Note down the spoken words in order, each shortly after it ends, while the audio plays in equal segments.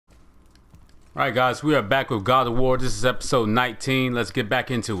Alright guys, we are back with God of War. This is episode 19. Let's get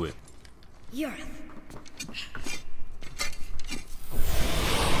back into it. You're...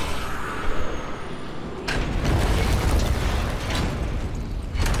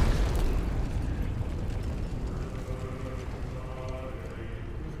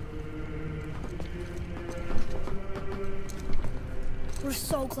 We're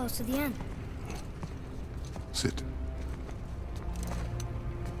so close to the end. Sit.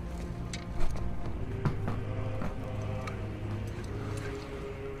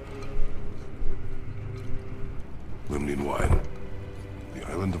 Limnian wine. The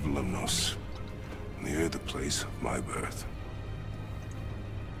island of Lemnos. Near the place of my birth.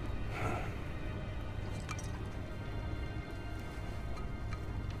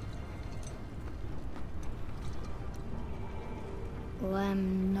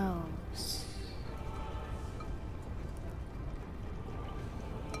 Lemnos.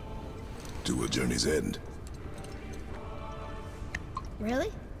 To a journey's end.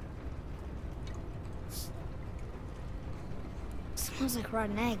 Really? Smells like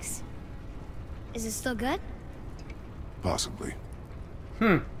rotten eggs. Is it still good? Possibly.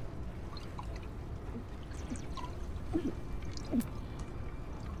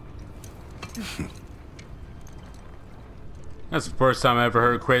 That's the first time I ever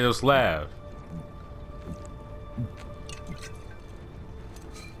heard Kratos laugh.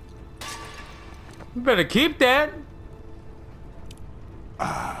 You better keep that.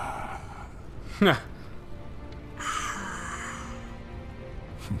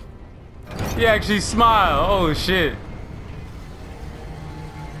 He actually smiled. Oh shit.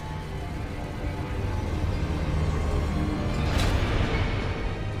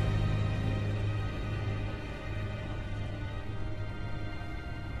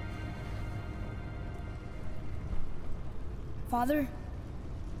 Father,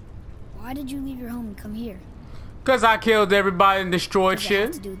 why did you leave your home and come here? Cause I killed everybody and destroyed Does it have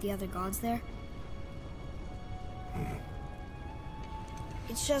shit. to do with the other gods there?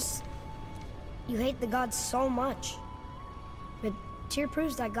 It's just you hate the gods so much. But Tyr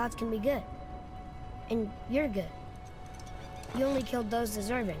proves that gods can be good. And you're good. You only killed those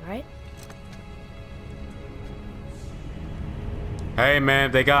deserving, right? Hey man,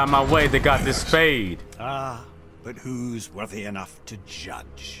 if they got in my way, they got this spade. Ah, but who's worthy enough to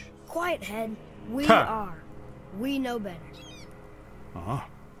judge? Quiet head. We Huh. are. We know better. Uh-huh.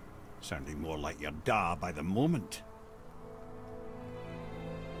 Sounding more like your da by the moment.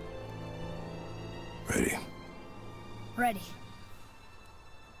 Ready. Ready.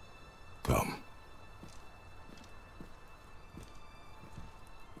 Come.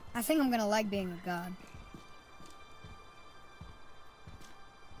 I think I'm gonna like being a god.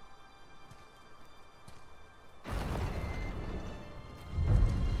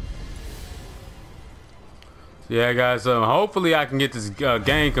 Yeah guys, hopefully I can get this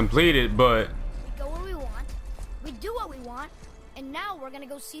game completed, but We go where we want. We do what we want. And now we're gonna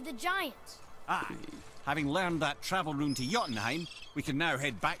go see the giants. Ah, having learned that travel rune to Jotunheim, we can now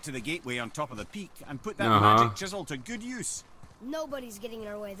head back to the gateway on top of the peak and put that magic chisel to good use. Nobody's getting in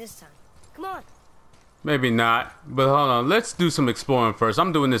our way this time. Come on. maybe not. But hold on, let's do some exploring first.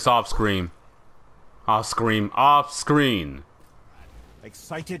 I'm doing this off screen. Off screen.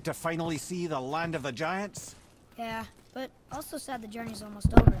 Excited to finally see the land of the giants? Yeah, but also sad the journey's almost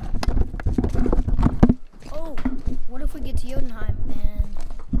over. Oh, what if we get to Jotunheim and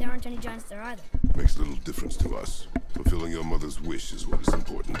there aren't any giants there either? Makes little difference to us. Fulfilling your mother's wish is what is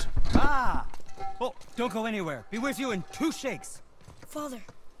important. Ah! Oh, don't go anywhere. Be with you in 2 shakes. Father,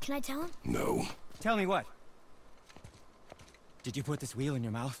 can I tell him? No. Tell me what? Did you put this wheel in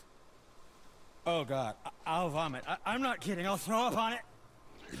your mouth? Oh God, I'll vomit. I'm not kidding. I'll throw up on it.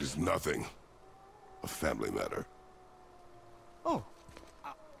 It is nothing. A family matter. Oh.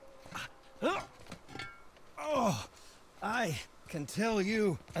 Oh, I can tell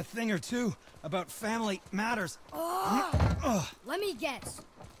you a thing or two about family matters. Let me guess.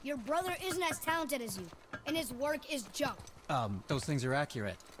 Your brother isn't as talented as you, and his work is junk. Those things are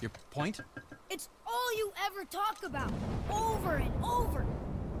accurate. Your point? It's all you ever talk about, over and over.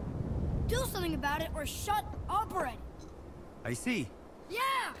 Do something about it or shut up already. I see. Yeah!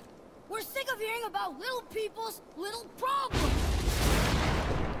 We're sick of hearing about little people's little problems.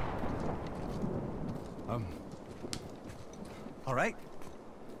 All right.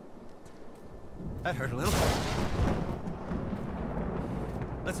 That hurt a little.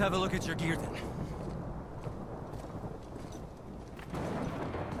 Let's have a look at your gear then.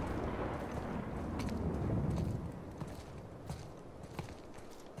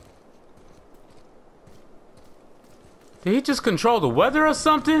 Did he just control the weather or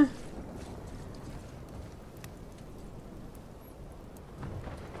something?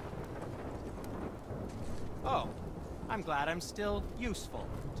 I'm glad I'm still useful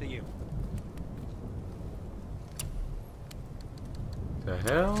to you. The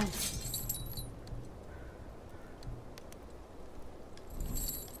hell?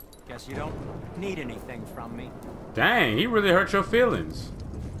 Guess you don't need anything from me. Dang, he really hurt your feelings.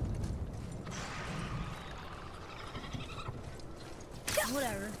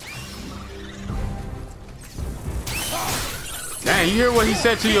 Whatever. Dang, you hear what he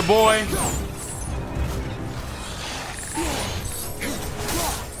said to your boy?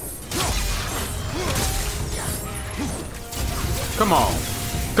 Come on,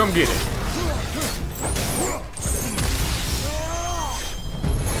 come get it.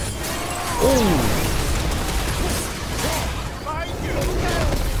 Ooh.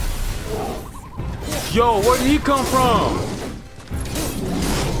 Yo, where did he come from?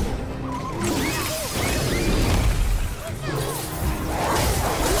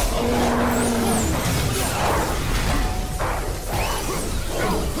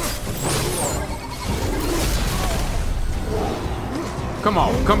 Come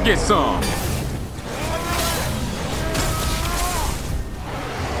on, come get some.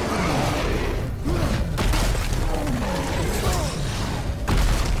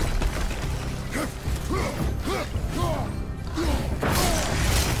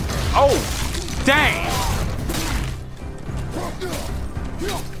 Oh, dang.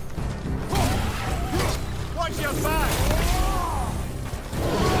 Watch your back!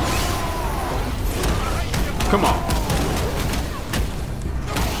 Come on.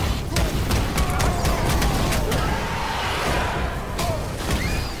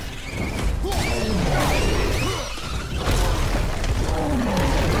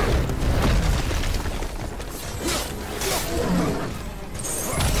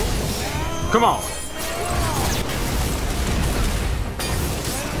 Come on.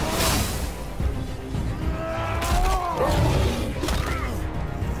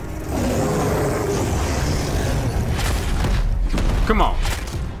 Come on.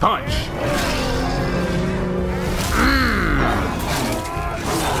 Punch.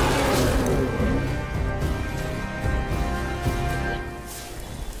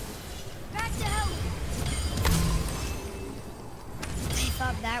 Back to hell. You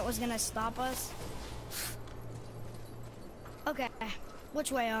thought that was gonna stop us? Okay,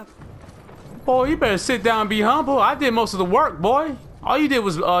 which way up? Boy, you better sit down and be humble. I did most of the work, boy. All you did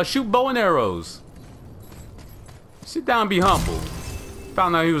was shoot bow and arrows. Sit down and be humble.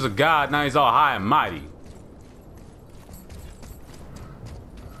 Found out he was a god, now he's all high and mighty.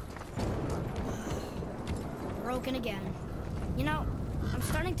 Broken again. You know, I'm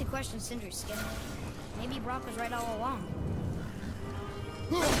starting to question Sindri's skill. Maybe Brock was right all along.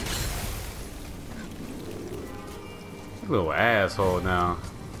 Little asshole now.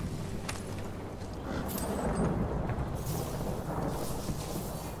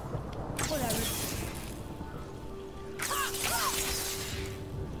 Whatever.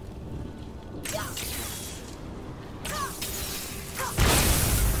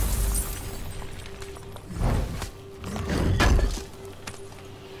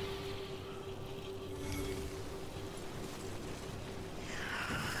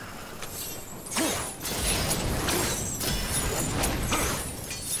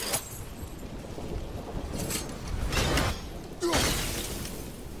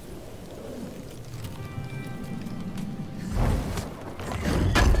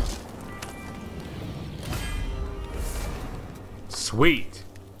 Sweet.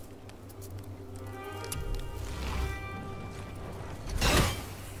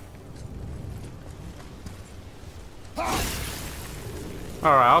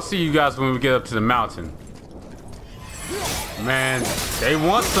 Alright, I'll see you guys when we get up to the mountain. Man, they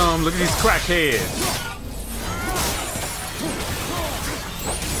want some. Look at these crackheads.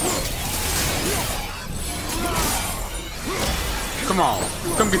 Come on,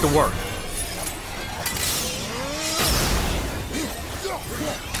 come get to work.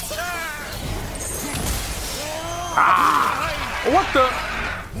 Ah! What the?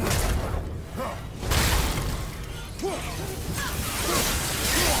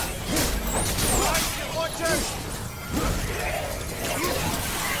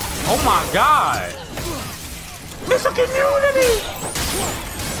 Oh my God! It's a community!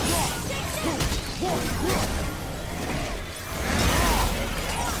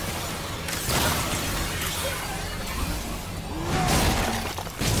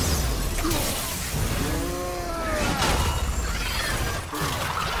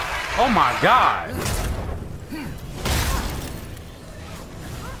 Oh my God!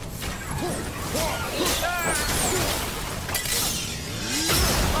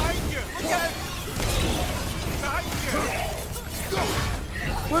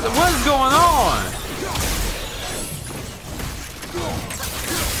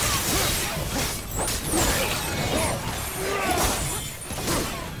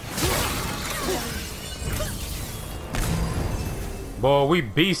 Boy, we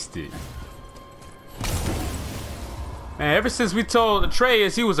beasted. Man, ever since we told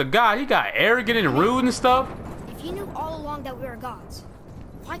Atreus he was a god, he got arrogant and rude and stuff. If you knew all along that we were gods,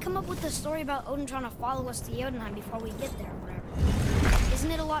 why come up with the story about Odin trying to follow us to Jotunheim before we get there or whatever?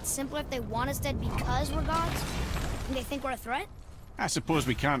 Isn't it a lot simpler if they want us dead because we're gods? And they think we're a threat? I suppose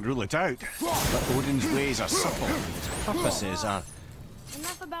we can't rule it out. But Odin's ways are subtle, and his purposes are...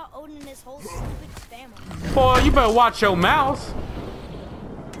 Enough about Odin and his whole stupid family. Boy, you better watch your mouth.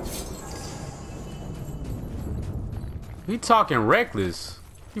 He talking reckless.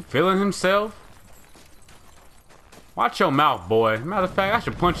 He feeling himself. Watch your mouth, boy. Matter of fact, I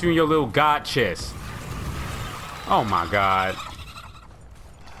should punch you in your little god chest. Oh my god.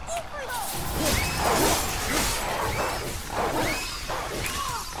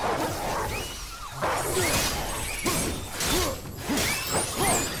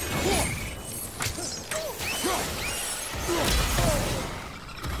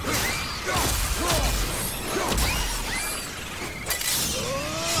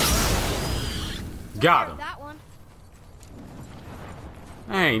 Got him. That one.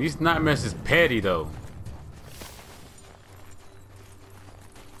 Dang, these nightmares is petty though.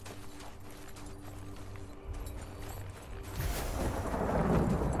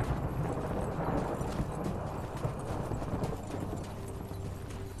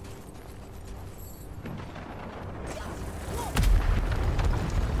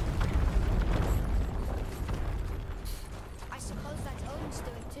 I suppose that's Odin's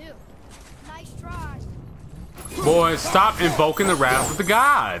doing too. Nice try. Boy, stop invoking the wrath of the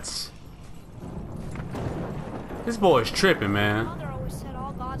gods. This boy's tripping, man. Mother always said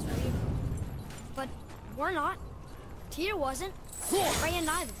all gods were evil. But we're not. Tyr wasn't. Freya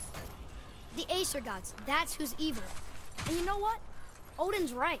neither. The Aesir gods, that's who's evil. And you know what?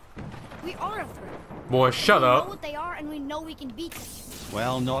 Odin's right. We are a threat. Boy, shut We up. know what they are and we know we can beat them.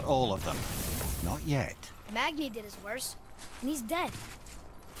 Well, not all of them. Not yet. Magni did his worst, and he's dead.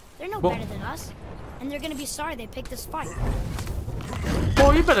 They're no Well- better than us, and they're gonna be sorry they picked this fight.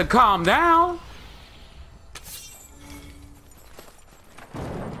 Boy, you better calm down.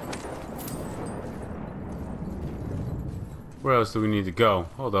 Where else do we need to go?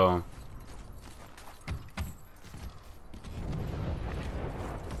 Hold on.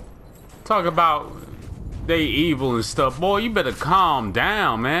 Talk about they evil and stuff. Boy, you better calm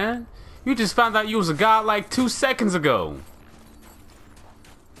down, man. You just found out you was a god like 2 seconds ago.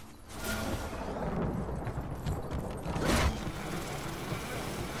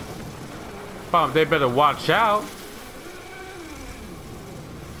 Bob, they better watch out.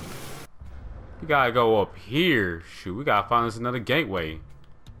 We gotta go up here. Shoot, we gotta find us another gateway.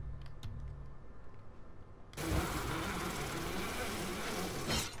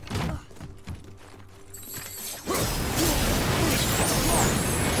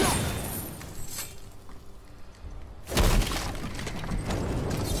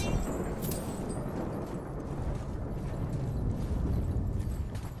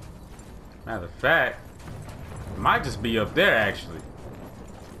 Matter of fact, it might just be up there actually.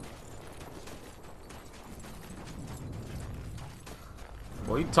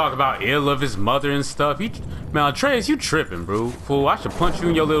 Boy, you talk about ill of his mother and stuff. Man, Atreus, you tripping, bro. Fool, I should punch you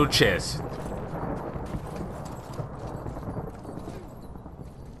in your little chest.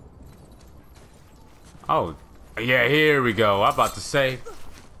 Oh, yeah, here we go. I'm about to say.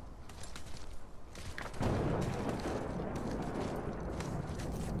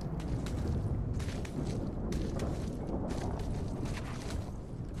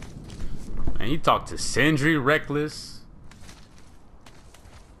 Man, he talked to Sindri reckless.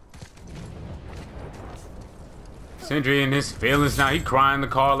 Sindri in his feelings now. He crying in the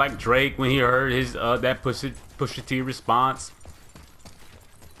car like Drake when he heard his that Pusha T response.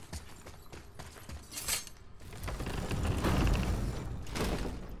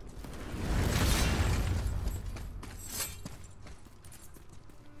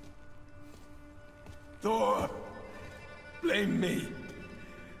 Thor, blame me.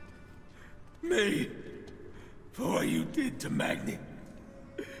 Me for what you did to Magni.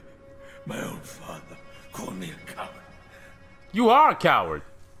 My own father called me a coward. You are a coward.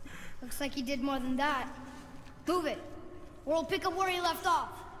 Looks like he did more than that. Move it, or we'll pick up where he left off.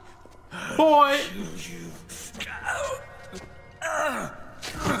 Boy.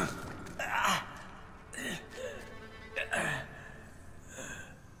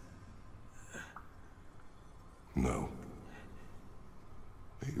 No.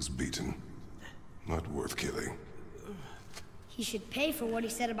 He is beaten. Not worth killing. He should pay for what he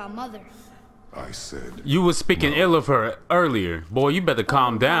said about Mother. I said... You was speaking ill of her earlier. Boy, you better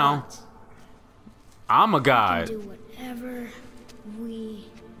calm down. I'm a We god. can do whatever we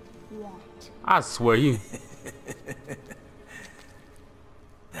want. I swear you.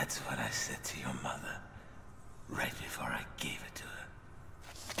 That's what I said to your mother right before I gave it to her.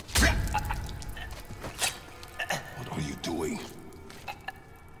 What are you doing?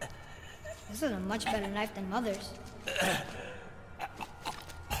 This is a much better knife than Mother's.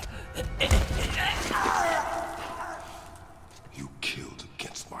 You killed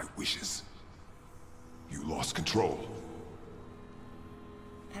against my wishes. You lost control.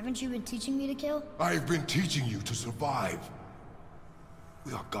 Haven't you been teaching me to kill? I've been teaching you to survive.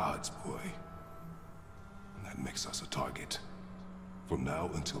 We are gods, boy. And that makes us a target. From now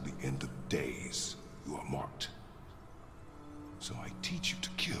until the end of days, you are marked. So I teach you to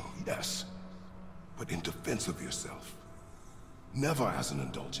kill, yes, but in defense of yourself. Never as an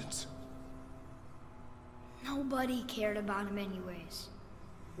indulgence. Nobody cared about him anyways.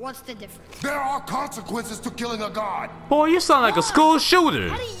 What's the difference? There are consequences to killing a god! Boy, you sound like a school shooter.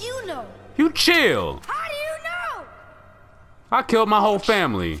 How do you know? You chill. How do you know? I killed my whole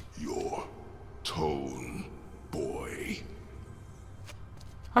family. Your tone, boy.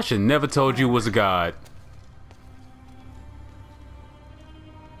 I should never told you was a god.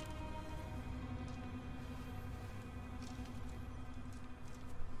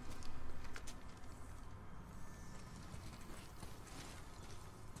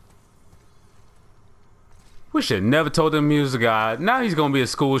 We should never told him he was a god. Now he's gonna be a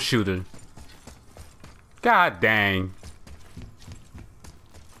school shooter. God dang.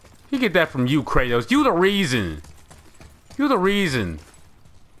 You get that from you, Kratos. You the reason. You the reason.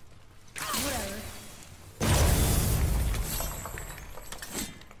 Whatever.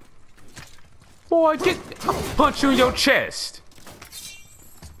 Boy, I'll punch you in your chest.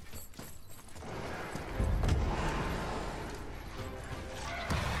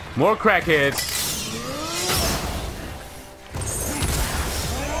 More crackheads.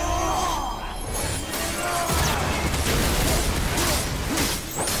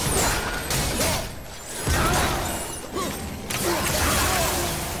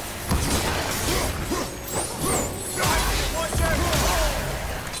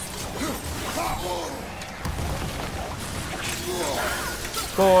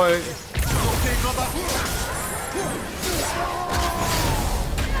 Boy.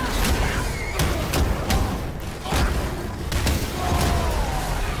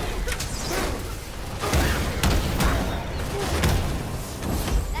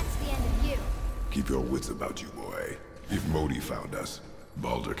 That's the end of you. Keep your wits about you, boy. If Modi found us,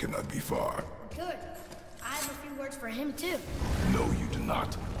 Baldur cannot be far. Good. I have a few words for him too. No, you do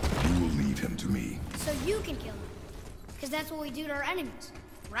not. You will leave him to me. So you can kill him. Because that's what we do to our enemies,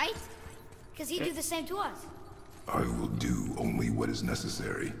 right? Because he'd do the same to us. I will do only what is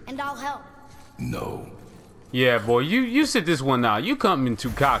necessary. And I'll help. No. Yeah, boy, you sit this one out. You coming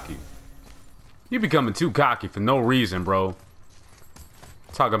too cocky. You becoming too cocky for no reason, bro.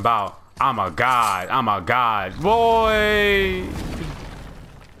 Talking about, I'm a god, I'm a god. Boy!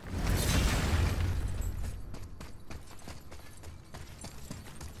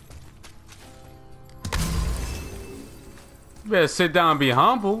 You better sit down and be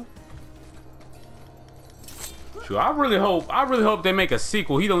humble. Sure, I really hope they make a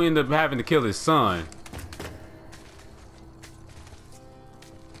sequel. He don't end up having to kill his son.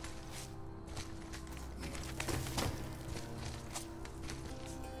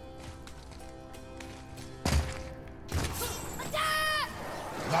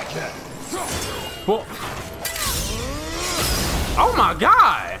 Not yet. Well, oh my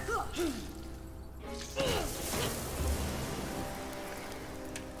God!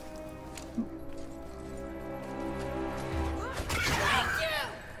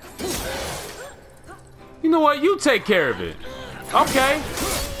 You know what? You take care of it. Okay.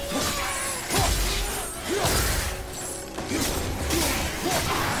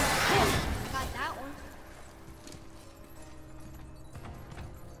 Got that one.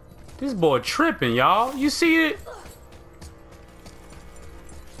 This boy tripping, y'all. You see it?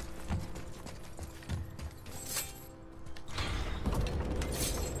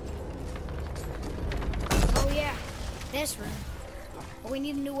 Oh yeah, this room. But we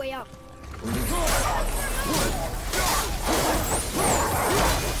need a new way up.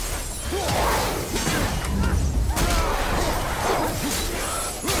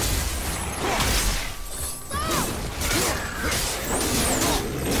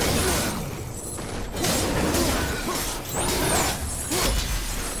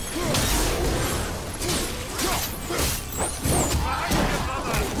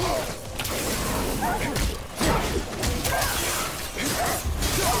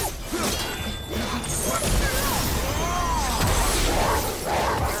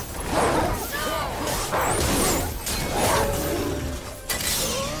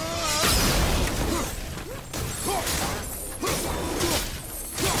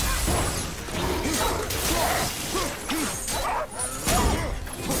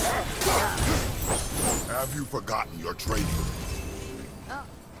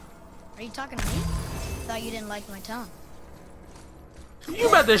 Are you talking to me? Thought you didn't like my tone. You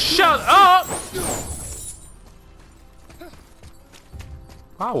better shut up!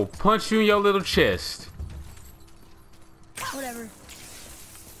 I will punch you in your little chest. Whatever.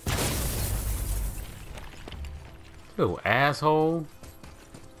 Little asshole.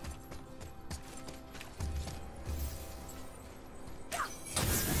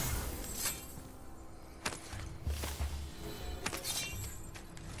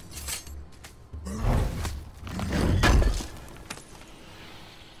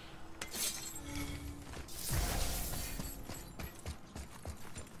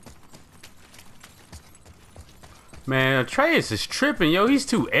 Man, Atreus is tripping, yo. He's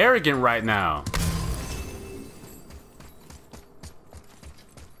too arrogant right now.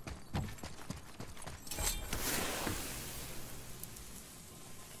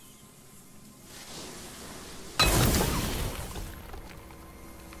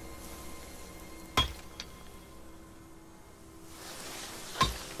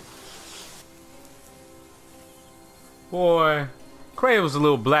 Boy, Kratos, a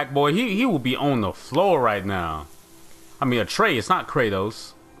little black boy. He will be on the floor right now. I mean, Atreus, not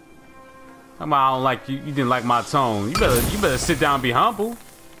Kratos. I don't like you. You didn't like my tone. You better sit down and be humble.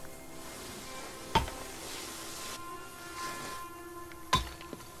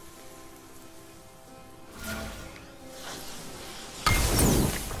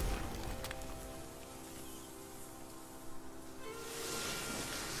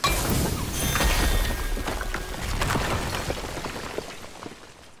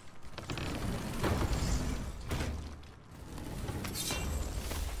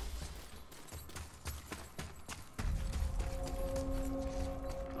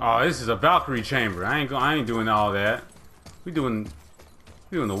 Oh, this is a Valkyrie chamber. I ain't doing all that. We doing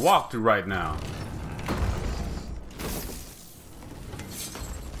the walkthrough right now.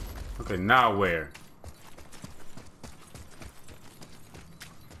 Okay, now where?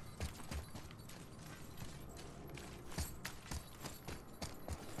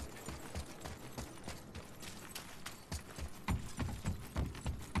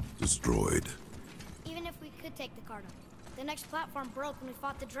 Destroyed. Even if we could take the cart up, the next platform broke when we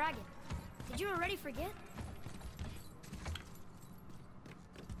fought the dragon. Did you already forget?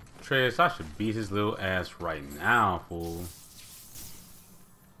 Atreus, I should beat his little ass right now, fool.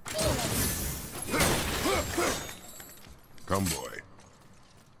 Come, boy.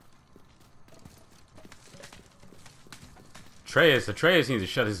 Atreus needs to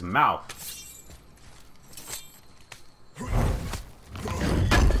shut his mouth.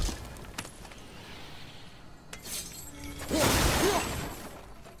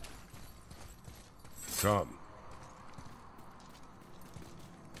 Come.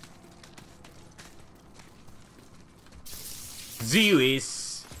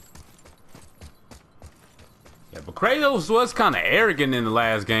 Zeus. Yeah, but Kratos was kind of arrogant in the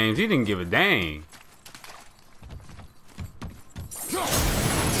last games. He didn't give a dang.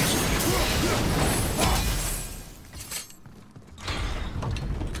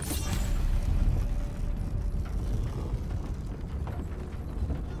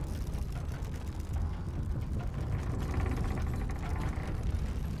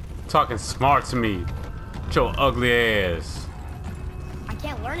 Talking smart to me. With your ugly ass. I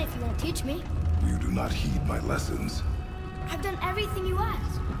can't learn if you won't teach me. You do not heed my lessons. I've done everything you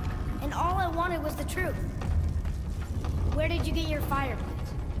asked, and all I wanted was the truth. Where did you get your fireplace?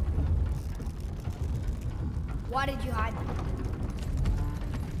 Why did you hide them?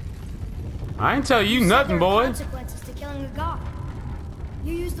 I ain't tell you said nothing, there are boy. consequences to killing a god.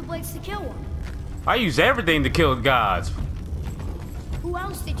 You used the blades to kill one. I use everything to kill gods. Who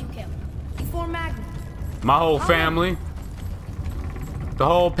else did you kill before Magnus? My whole family. The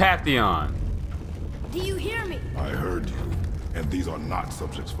whole Pantheon. Do you hear me? I heard you, and these are not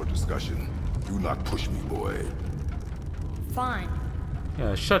subjects for discussion. Do not push me, boy. Fine.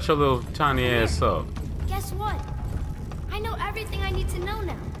 Yeah, shut your little tiny ass up. Guess what? I know everything I need to know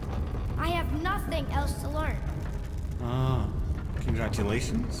now. I have nothing else to learn. Ah,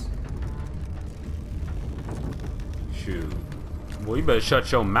 congratulations. Shoot. Well, you better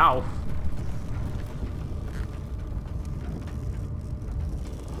shut your mouth.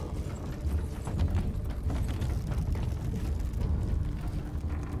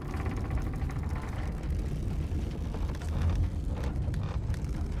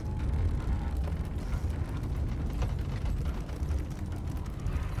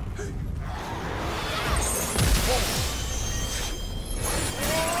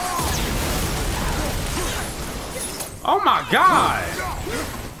 Oh my God!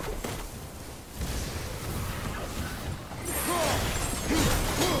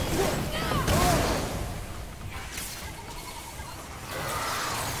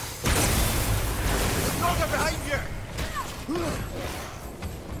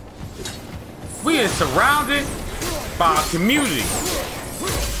 surrounded by a community.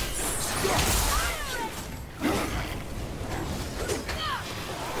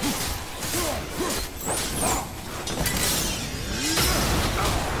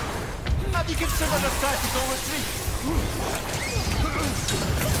 Have you considered a tactical retreat?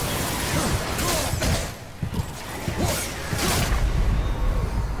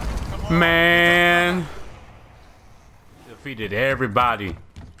 Man, defeated everybody.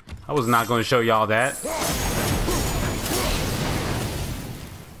 I was not going to show y'all that.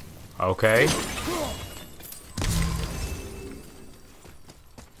 Okay.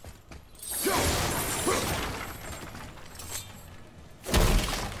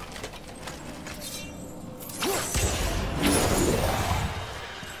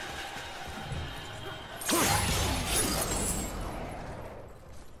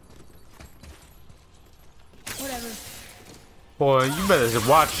 Boy, you better just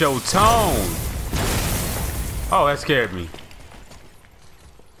watch your tone. Oh, that scared me.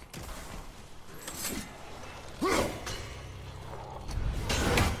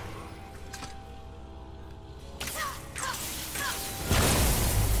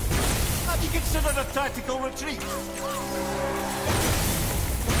 Have you considered a tactical retreat?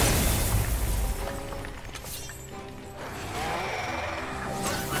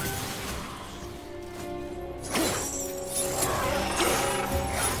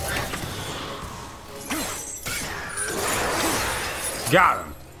 Got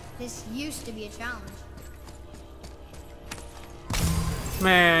him. This used to be a challenge.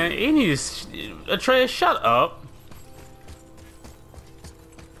 Man, he needs Atreus, shut up.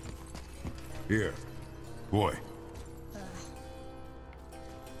 Here, boy.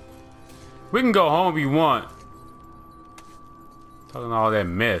 We can go home if you want. Talking all that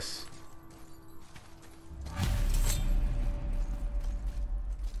mess.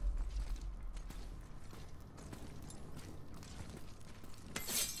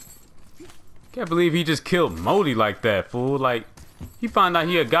 Can't believe he just killed Modi like that, fool. Like, he found out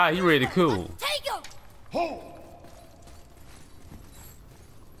he a guy he ready to kill. Take him! Hold!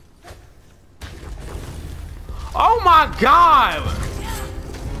 Oh my God!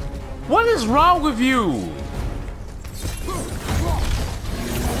 What is wrong with you?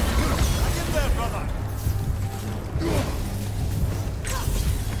 Get there, brother.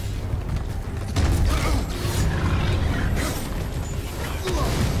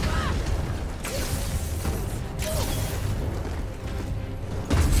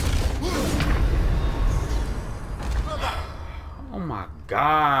 Oh my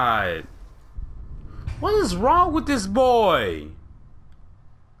God. What is wrong with this boy?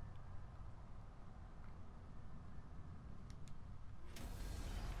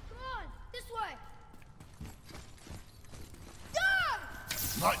 Come on, this way! Dad!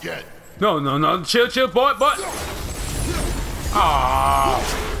 Not yet. No, no, no. Chill, chill, boy, boy.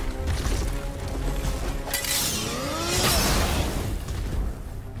 Ah.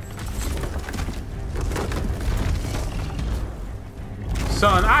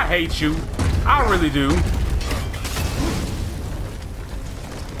 Son, I hate you. I really do.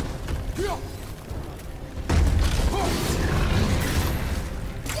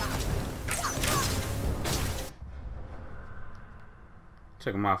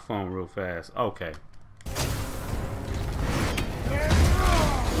 Checking my phone real fast. Okay.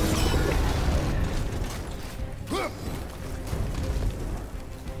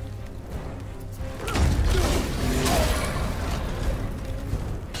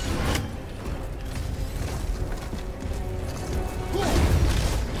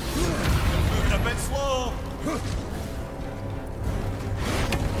 Moving a bit slow.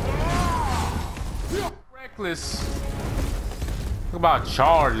 Reckless. Talk about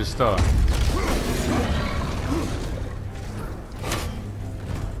charge and stuff.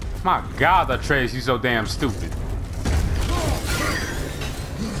 My God, that Trace, you so damn stupid.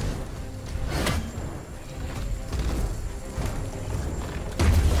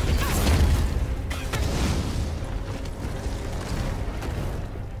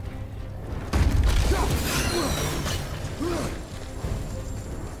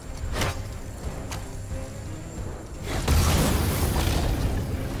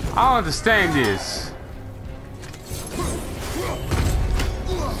 I don't understand this.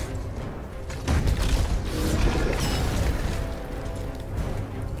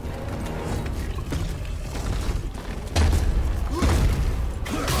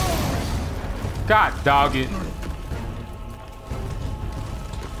 God dog it.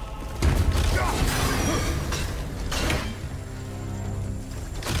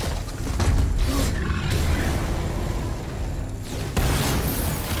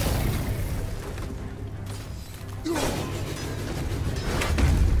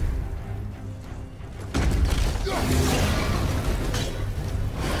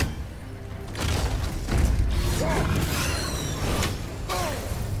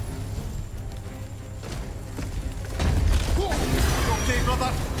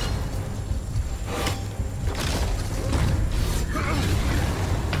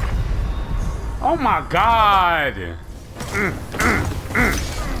 Oh my God!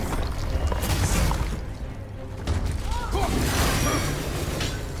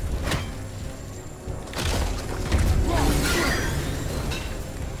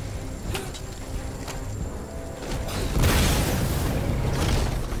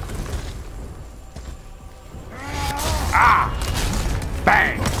 Ah!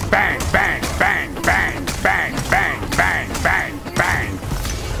 Bang! Bang! Bang! Bang! Bang! Bang! Bang! Bang! Bang! Bang!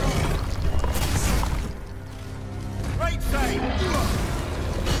 Right side.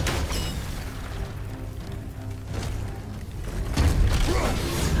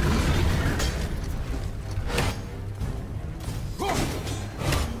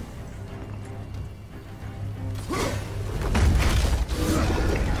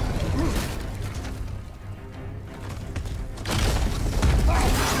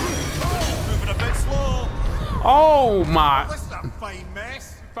 Moving a bit slow. Oh my! This is a fine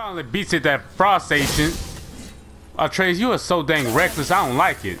mess. Finally beats it, that frost agent. Trace, you are so dang reckless. I don't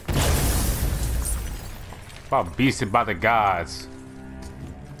like it. About beasted by the gods.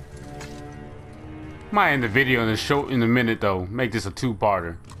 Might end the video in a minute though. Make this a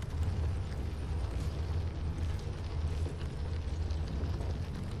two-parter.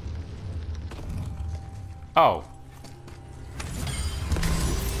 Oh.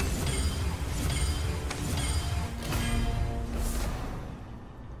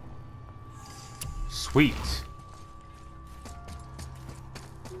 Sweet.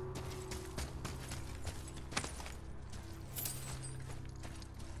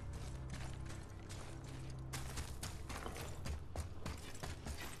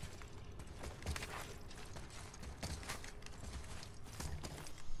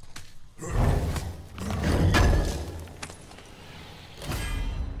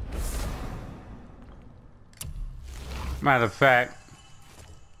 Matter of fact,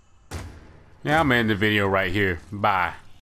 yeah, I'm gonna end the video right here. Bye.